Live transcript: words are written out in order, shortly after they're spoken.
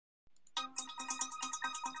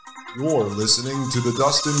You're listening to the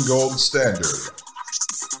Dustin Gold Standard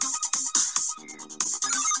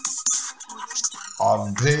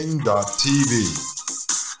on Pain.tv.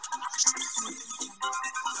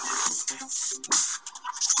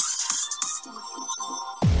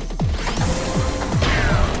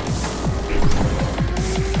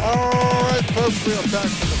 Alright folks, we are back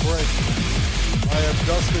from the break. I am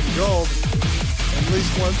Dustin Gold.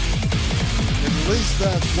 At least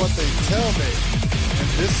that's what they tell me in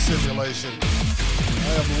this simulation.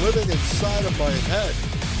 I am living inside of my head.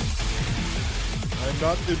 I'm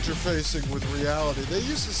not interfacing with reality. They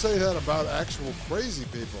used to say that about actual crazy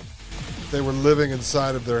people. They were living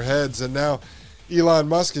inside of their heads, and now Elon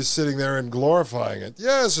Musk is sitting there and glorifying it.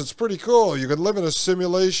 Yes, it's pretty cool. You can live in a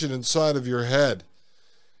simulation inside of your head.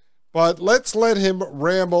 But let's let him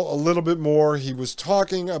ramble a little bit more. He was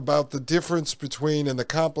talking about the difference between and the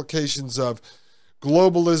complications of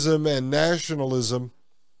globalism and nationalism.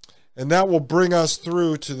 And that will bring us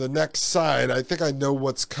through to the next side. I think I know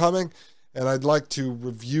what's coming, and I'd like to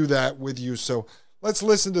review that with you. So let's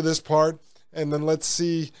listen to this part, and then let's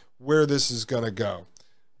see where this is going to go.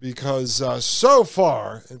 Because so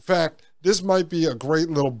far, in fact, this might be a great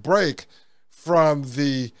little break from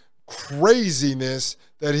the craziness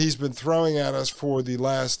that he's been throwing at us for the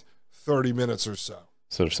last 30 minutes or so.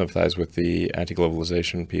 Sort of sympathize with the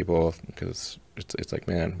anti-globalization people, because it's like,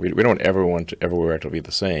 man, we don't ever want everywhere to be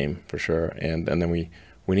the same, for sure. And then we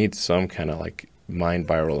need some kind of like mind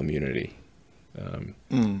viral immunity.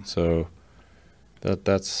 So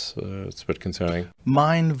that's it's a bit concerning.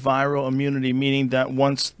 Mind viral immunity, meaning that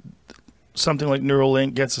once something like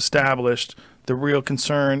Neuralink gets established, the real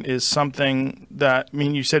concern is something that, I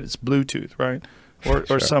mean, you said it's Bluetooth, right? Or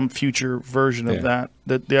Sure. some future version of that.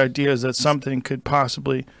 That the idea is that something could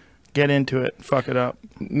possibly get into it, fuck it up.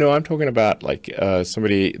 No, I'm talking about like there's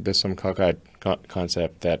some cockeyed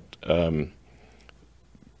concept that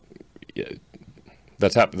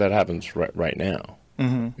that happens right now.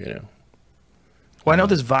 Mm-hmm. You know. Well, I know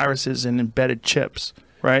there's viruses in embedded chips,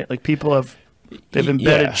 right? Like they've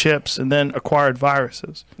embedded chips and then acquired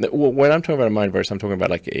viruses. Well, when I'm talking about a mind virus, I'm talking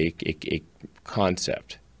about like a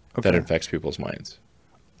concept that infects people's minds.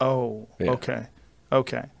 Oh, yeah.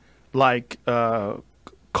 Okay. Like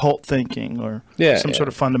cult thinking or some sort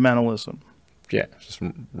of fundamentalism. Yeah, just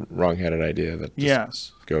some wrong-headed idea that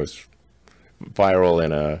just goes viral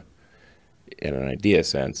in an idea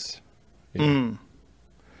sense. You know?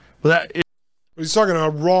 Well, He's talking about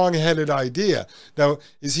a wrong-headed idea. Now,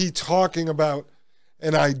 is he talking about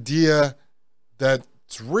an idea that's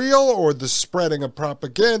real, or the spreading of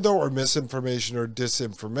propaganda or misinformation or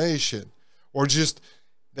disinformation? Or just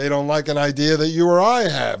they don't like an idea that you or I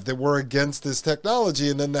have, that we're against this technology,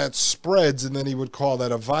 and then that spreads, and then he would call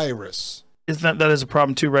that a virus. Isn't that is a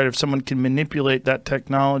problem too, right? If someone can manipulate that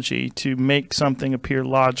technology to make something appear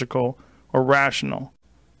logical or rational.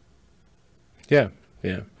 Yeah.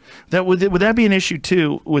 That would that be an issue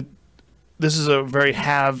too? This is a very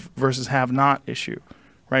have versus have not issue,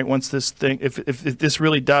 right? Once this thing, if this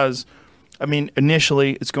really does, I mean,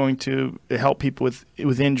 initially it's going to help people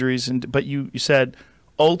with injuries, but you said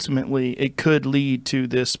ultimately it could lead to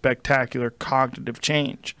this spectacular cognitive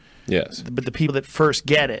change. Yes. But the people that first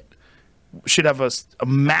get it should have a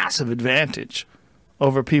massive advantage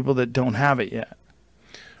over people that don't have it yet.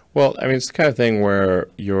 Well, I mean, it's the kind of thing where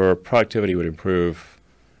your productivity would improve,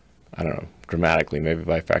 I don't know, dramatically, maybe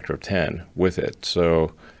by a factor of 10 with it.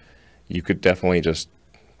 So you could definitely just,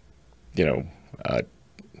 I don't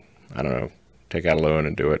know, take out a loan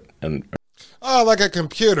and do it. And like a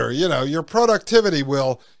computer, your productivity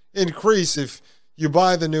will increase if you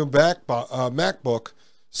buy the new MacBook.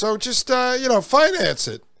 So just, finance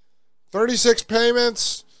it. 36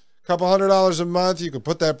 payments, a couple $100 a month. You can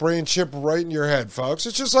put that brain chip right in your head, folks.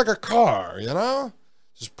 It's just like a car,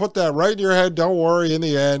 Just put that right in your head. Don't worry. In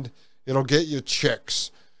the end, it'll get you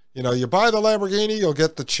chicks. You buy the Lamborghini, you'll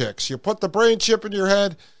get the chicks. You put the brain chip in your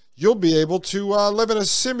head, you'll be able to live in a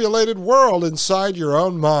simulated world inside your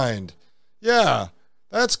own mind. Yeah,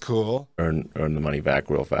 that's cool. Earn the money back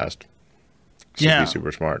real fast. Should be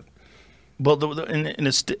super smart. Well,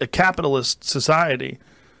 in a capitalist society,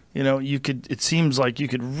 it seems like you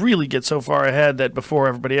could really get so far ahead that before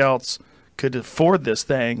everybody else could afford this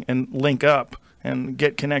thing and link up and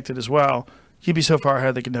get connected as well, you'd be so far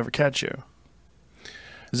ahead they could never catch you.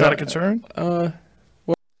 Is that a concern?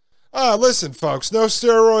 Listen, folks, no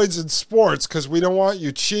steroids in sports because we don't want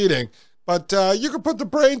you cheating. But you can put the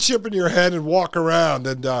brain chip in your head and walk around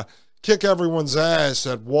and kick everyone's ass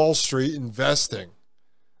at Wall Street investing.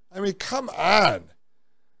 I mean, come on.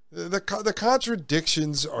 The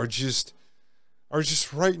contradictions are just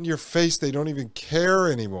right in your face. They don't even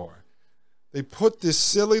care anymore. They put this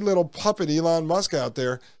silly little puppet Elon Musk out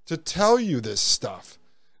there to tell you this stuff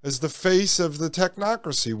as the face of the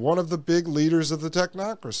technocracy, one of the big leaders of the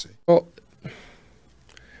technocracy. Well,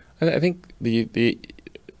 I think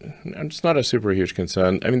it's not a super huge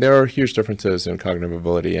concern. I mean, there are huge differences in cognitive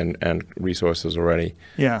ability and resources already.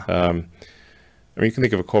 Yeah. I mean, you can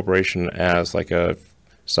think of a corporation as like a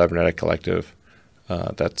cybernetic collective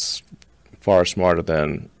that's far smarter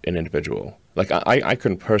than an individual. Like I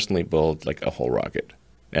couldn't personally build like a whole rocket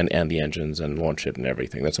and the engines and launch it and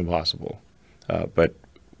everything. That's impossible. But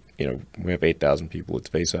you know, we have 8,000 people at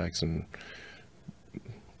SpaceX, and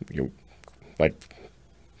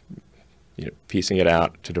piecing it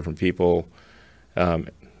out to different people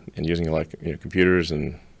and using computers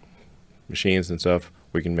and machines and stuff,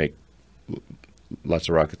 we can make lots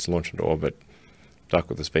of rockets launch into orbit, dock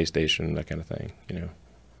with the space station, that kind of thing.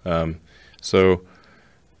 So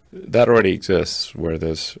that already exists where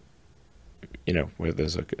there's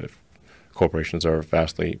corporations are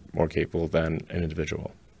vastly more capable than an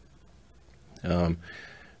individual. But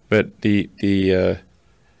we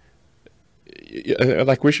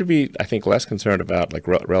should be, I think, less concerned about like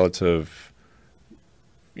relative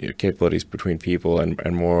capabilities between people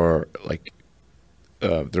and more like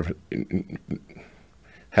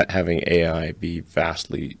having AI be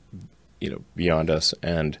vastly beyond us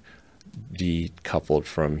and decoupled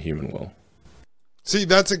from human will. See,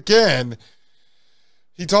 that's again,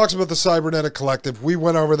 he talks about the cybernetic collective. We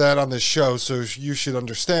went over that on this show, so you should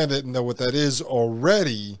understand it and know what that is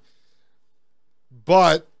already.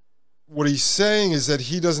 But what he's saying is that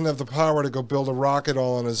he doesn't have the power to go build a rocket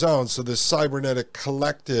all on his own. So this cybernetic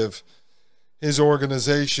collective, his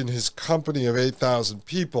organization, his company of 8,000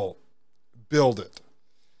 people, build it.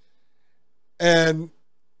 And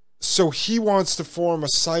so he wants to form a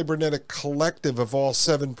cybernetic collective of all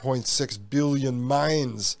 7.6 billion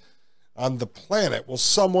minds on the planet. Well,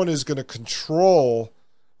 someone is going to control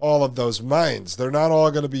all of those minds. They're not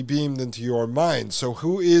all going to be beamed into your mind. So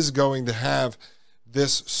who is going to have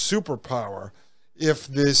this superpower if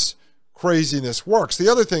this craziness works? The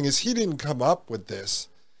other thing is he didn't come up with this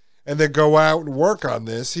and then go out and work on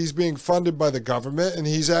this. He's being funded by the government, and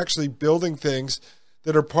he's actually building things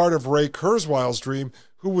that are part of Ray Kurzweil's dream,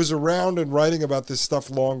 who was around and writing about this stuff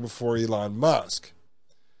long before Elon Musk.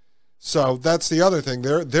 So that's the other thing.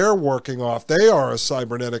 They're working off. They are a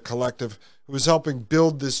cybernetic collective who is helping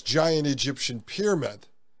build this giant Egyptian pyramid,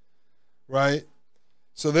 right?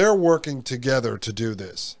 So they're working together to do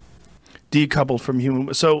this. Decoupled from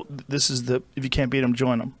human. So this is if you can't beat them,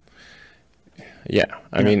 join them. Yeah.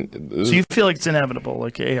 I mean. So you feel like it's inevitable,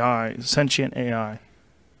 like AI, sentient AI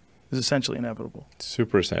is essentially inevitable.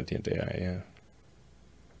 Super sentient AI, yeah.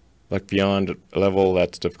 Like beyond a level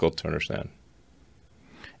that's difficult to understand.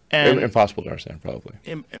 And impossible to understand, probably.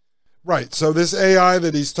 Right. So this AI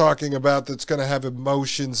that he's talking about that's going to have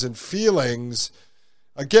emotions and feelings,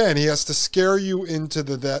 again, he has to scare you into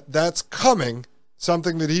that's coming,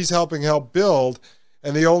 something that he's help build,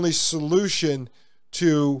 and the only solution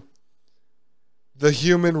to the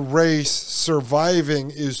human race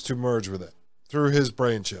surviving is to merge with it through his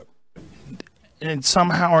brain chip. And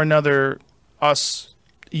somehow or another,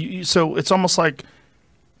 so it's almost like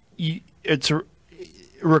it's a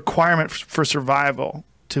requirement for survival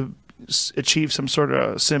to achieve some sort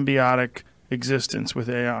of symbiotic existence with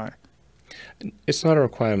AI. It's not a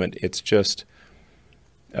requirement. It's just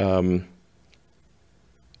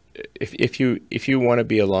if you want to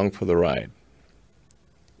be along for the ride,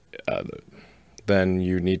 then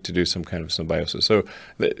you need to do some kind of symbiosis. So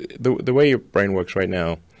the way your brain works right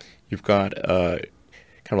now, you've got kind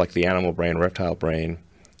of like the animal brain, reptile brain,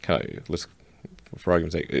 kind of, for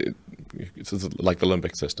argument's sake, it's like the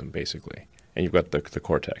limbic system, basically. And you've got the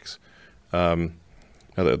cortex. Now,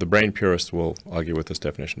 the brain purists will argue with this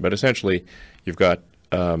definition, but essentially, you've got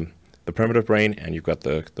the primitive brain, and you've got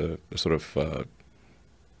the sort of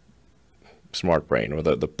smart brain, or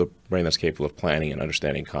the brain that's capable of planning and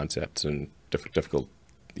understanding concepts and difficult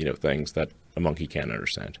things that a monkey can't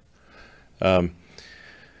understand. Now,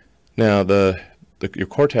 your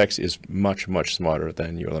cortex is much, much smarter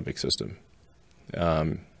than your limbic system.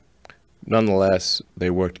 Nonetheless, they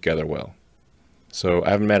work together well. So I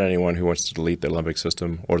haven't met anyone who wants to delete their limbic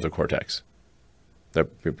system or their cortex.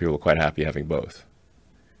 People are quite happy having both.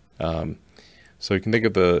 So you can think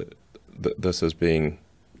of this as being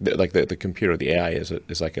like the computer, the AI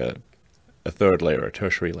is like a third layer, a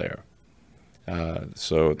tertiary layer.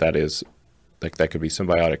 So that is that could be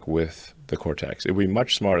symbiotic with the cortex. It would be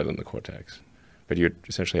much smarter than the cortex, but you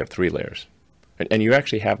essentially have three layers, and you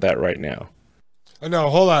actually have that right now. No,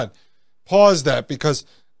 hold on. Pause that, because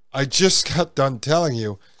I just got done telling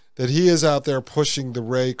you that he is out there pushing the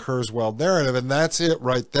Ray Kurzweil narrative, and that's it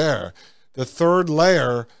right there. The third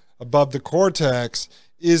layer above the cortex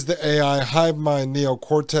is the AI hive mind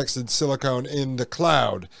neocortex and silicon in the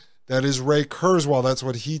cloud. That is Ray Kurzweil. That's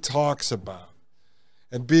what he talks about.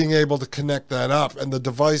 And being able to connect that up. And the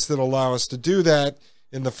device that allow us to do that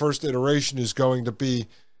in the first iteration is going to be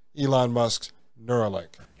Elon Musk's Neuralink.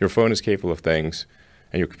 Your phone is capable of things,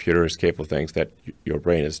 and your computer is capable of things that your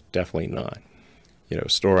brain is definitely not.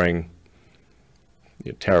 Storing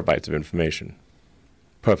terabytes of information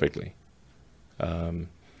perfectly,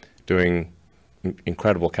 doing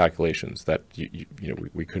incredible calculations that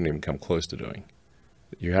we couldn't even come close to doing.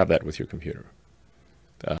 You have that with your computer.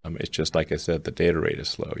 It's just like I said, the data rate is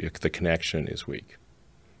slow. The connection is weak.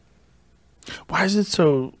 Why is it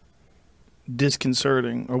so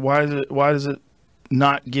disconcerting, or why does it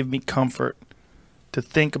not give me comfort to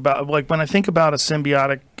think about? Like when I think about a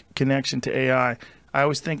symbiotic connection to AI, I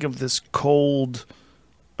always think of this cold,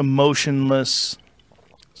 emotionless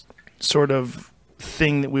sort of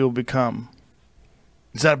thing that we will become.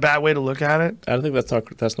 Is that a bad way to look at it? I don't think that's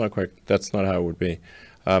not how it would be.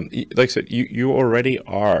 Like I said, you already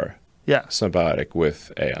are symbiotic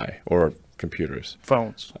with AI or computers,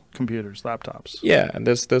 phones, computers, laptops. Yeah, and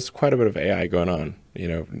there's quite a bit of AI going on.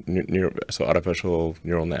 So artificial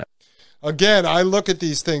neural net. Again, I look at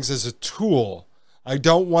these things as a tool. I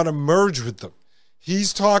don't want to merge with them.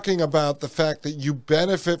 He's talking about the fact that you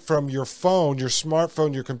benefit from your phone, your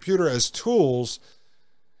smartphone, your computer as tools.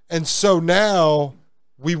 And so now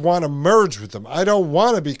we want to merge with them. I don't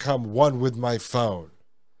want to become one with my phone.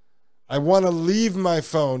 I want to leave my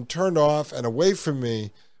phone turned off and away from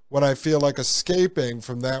me when I feel like escaping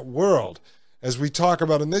from that world. As we talk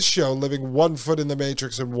about in this show, living 1 foot in the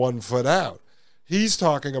matrix and 1 foot out. He's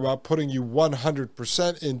talking about putting you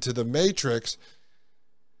 100% into the matrix,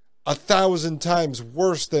 1,000 times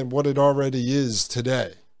worse than what it already is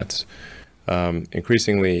today. That's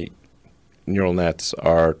increasingly neural nets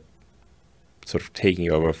are sort of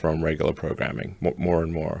taking over from regular programming more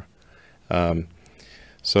and more.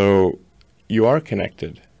 So you are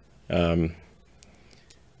connected. If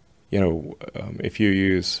you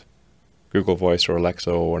use Google Voice or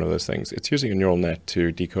Alexa or one of those things, it's using a neural net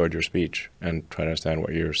to decode your speech and try to understand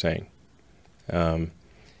what you're saying.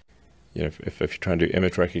 If you're trying to do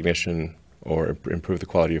image recognition or improve the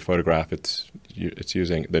quality of your photograph, it's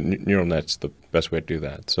using the neural net's the best way to do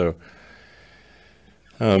that. So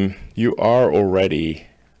you are already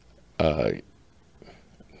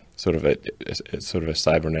sort of a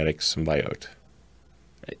cybernetic symbiote.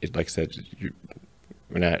 Like I said,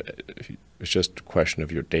 it's just a question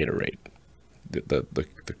of your data rate. The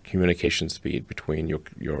communication speed between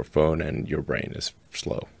your phone and your brain is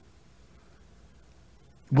slow.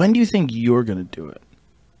 When do you think you're going to do it?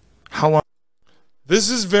 How long? This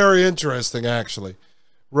is very interesting, actually.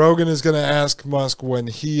 Rogan is going to ask Musk when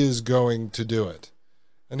he is going to do it.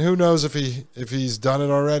 And who knows if he's done it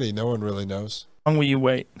already? No one really knows. How long will you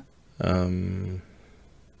wait?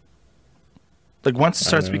 Like once it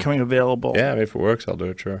starts becoming available. Yeah, if it works, I'll do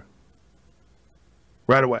it, sure.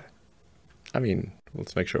 Right away. I mean,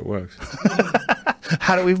 let's make sure it works.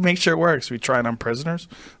 How do we make sure it works? We try it on prisoners?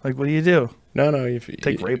 Like, what do you do? No.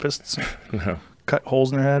 Take rapists? No. Cut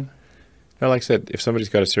holes in their head? No, like I said, if somebody's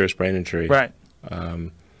got a serious brain injury. Right.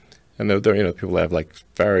 And there people that have like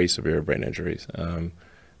very severe brain injuries. And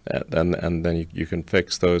then you can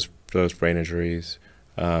fix those brain injuries.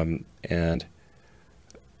 And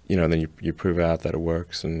then you prove out that it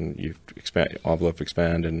works, and you envelope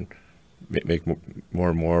expand and make more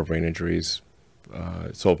and more brain injuries,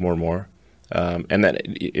 solve more and more. And then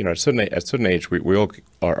at a certain age, we all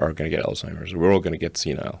are going to get Alzheimer's. We're all going to get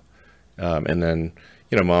senile, and then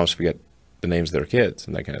moms forget the names of their kids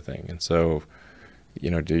and that kind of thing. And so,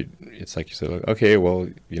 it's like you said, okay, well,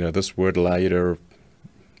 this would allow you to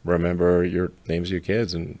remember your names of your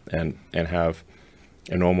kids and have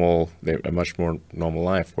a much more normal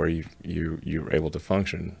life where you're able to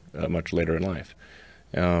function much later in life.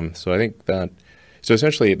 So I think that. So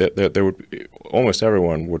essentially, there would almost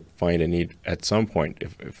everyone would find a need at some point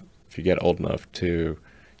if you get old enough to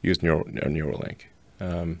use Neuralink,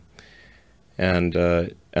 and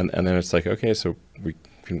then it's like, okay, so we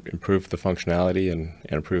can improve the functionality and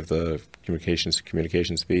improve the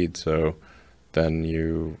communication speed. So then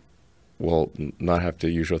you will not have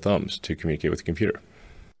to use your thumbs to communicate with the computer.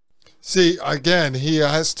 See, again, he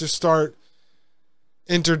has to start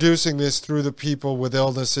introducing this through the people with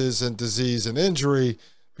illnesses and disease and injury,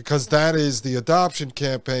 because that is the adoption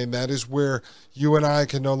campaign. That is where you and I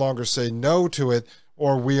can no longer say no to it,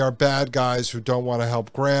 or we are bad guys who don't want to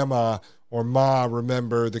help grandma or ma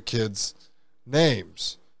remember the kids'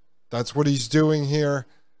 names. That's what he's doing here.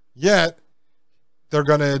 Yet, they're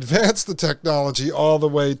going to advance the technology all the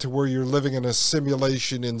way to where you're living in a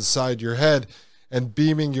simulation inside your head and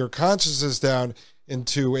beaming your consciousness down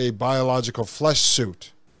into a biological flesh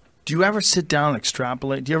suit. Do you ever sit down and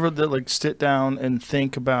extrapolate? Do you ever like sit down and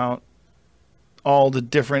think about all the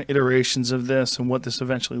different iterations of this and what this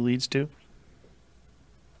eventually leads to?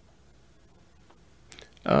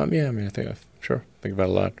 Yeah, I mean, I think think about it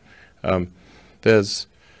a lot. There's,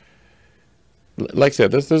 like I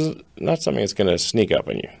said, there's not something that's going to sneak up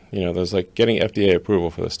on you. You know, there's like getting FDA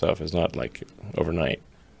approval for this stuff is not like overnight.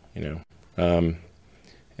 You know,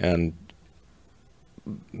 and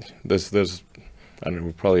there's I don't know,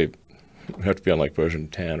 we probably have to be on like version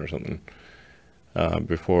 10 or something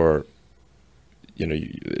before, you know,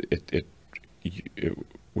 it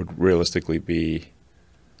would realistically be,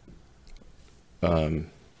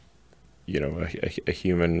 you know, a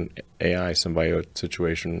human AI symbiote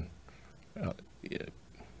situation.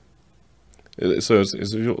 So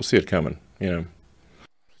you'll see it coming, you know.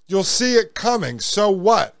 You'll see it coming. So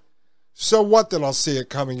what? So what that I'll see it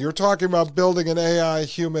coming? You're talking about building an AI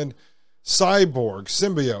human cyborg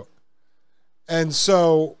symbiote. And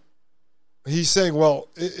so he's saying, well,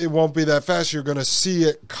 it won't be that fast. You're going to see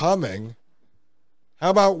it coming.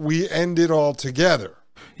 How about we end it all together?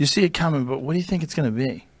 You see it coming, but what do you think it's going to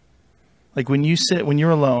be? Like when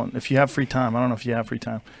you're alone, if you have free time, I don't know if you have free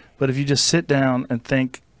time, but if you just sit down and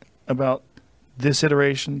think about this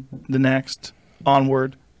iteration, the next,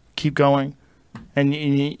 onward, keep going, and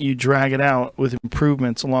you drag it out with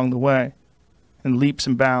improvements along the way and leaps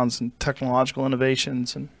and bounds and technological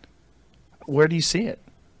innovations, and where do you see it?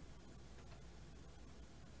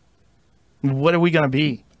 What are we going to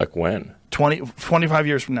be? Like when? 25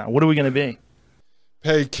 years from now, what are we going to be?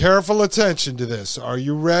 Pay careful attention to this. Are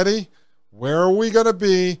you ready? Where are we going to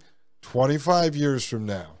be 25 years from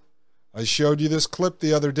now? I showed you this clip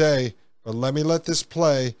the other day, but let this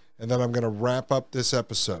play, and then I'm going to wrap up this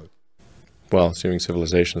episode. Well, assuming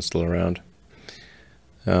civilization is still around.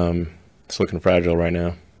 It's looking fragile right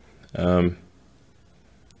now. I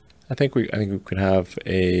think we could have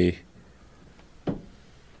in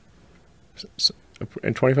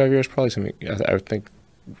 25 years, probably something. I would think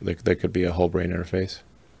there could be a whole brain interface.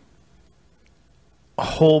 A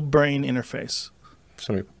whole brain interface.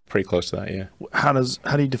 Something pretty close to that, yeah. How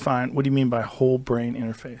do you define? What do you mean by whole brain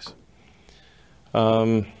interface?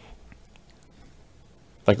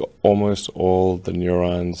 Like almost all the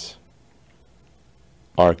neurons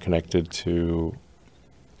are connected to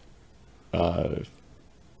the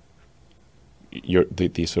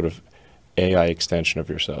sort of AI extension of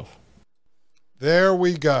yourself. There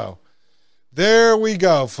we go. There we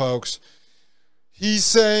go, folks. He's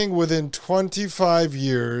saying within 25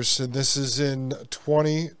 years, and this is in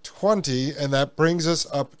 2020, and that brings us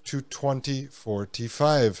up to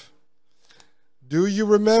 2045. Do you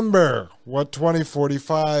remember what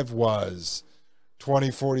 2045 was?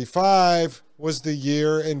 2045 was the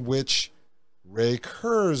year in which Ray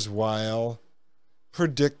Kurzweil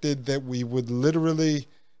predicted that we would literally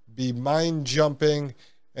be mind-jumping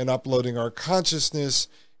and uploading our consciousness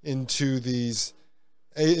into the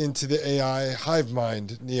AI hive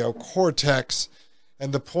mind, neocortex,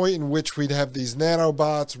 and the point in which we'd have these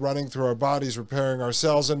nanobots running through our bodies, repairing our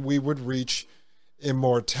cells, and we would reach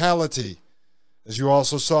immortality. As you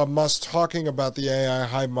also saw Musk talking about the AI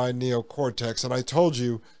hive mind neocortex, and I told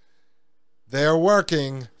you they are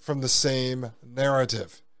working from the same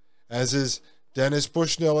narrative, as is Dennis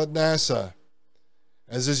Bushnell at NASA,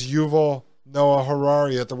 as is Yuval Noah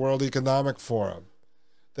Harari at the World Economic Forum.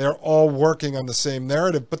 They're all working on the same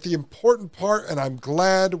narrative. But the important part, and I'm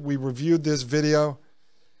glad we reviewed this video,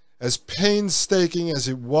 as painstaking as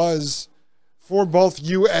it was for both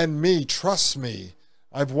you and me, trust me,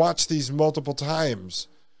 I've watched these multiple times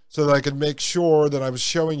so that I could make sure that I was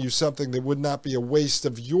showing you something that would not be a waste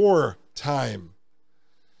of your time.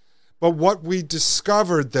 But what we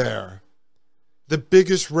discovered there, the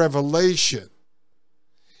biggest revelation,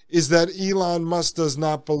 is that Elon Musk does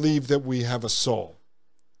not believe that we have a soul.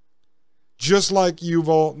 Just like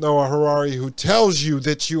Yuval Noah Harari, who tells you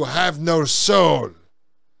that you have no soul.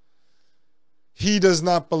 He does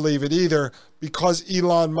not believe it either, because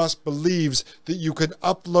Elon Musk believes that you can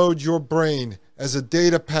upload your brain as a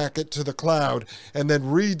data packet to the cloud and then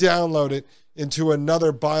re-download it into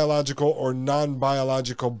another biological or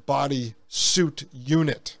non-biological body suit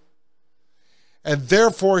unit. And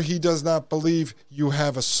therefore, he does not believe you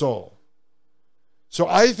have a soul. So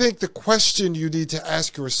I think the question you need to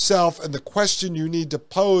ask yourself, and the question you need to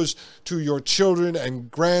pose to your children and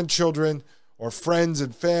grandchildren, or friends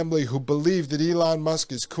and family who believe that Elon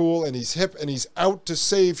Musk is cool and he's hip and he's out to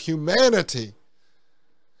save humanity.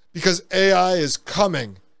 Because AI is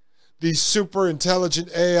coming. These super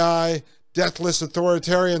intelligent AI, deathless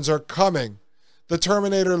authoritarians are coming. The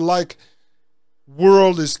Terminator-like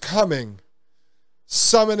world is coming,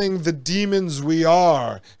 summoning the demons we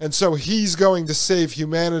are. And so he's going to save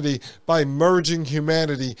humanity by merging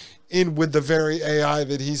humanity in with the very AI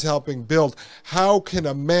that he's helping build. How can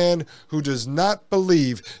a man who does not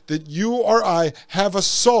believe that you or I have a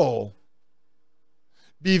soul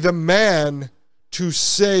be the man to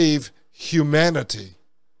save humanity?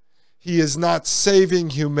 He is not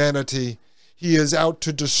saving humanity. He is out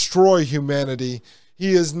to destroy humanity.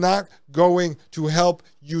 He is not going to help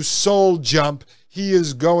you soul jump. He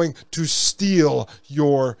is going to steal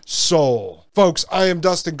your soul. Folks, I am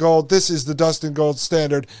Dustin Gold. This is the Dustin Gold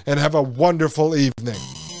Standard, and have a wonderful evening.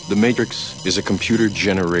 The Matrix is a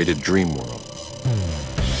computer-generated dream world,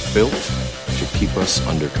 built to keep us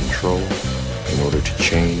under control in order to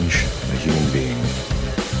change a human being.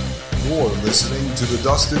 You're listening to the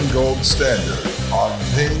Dustin Gold Standard on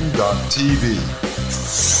Pain.tv.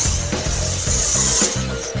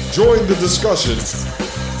 Join the discussion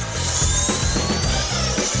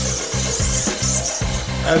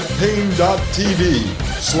at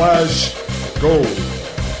Pain.tv/gold.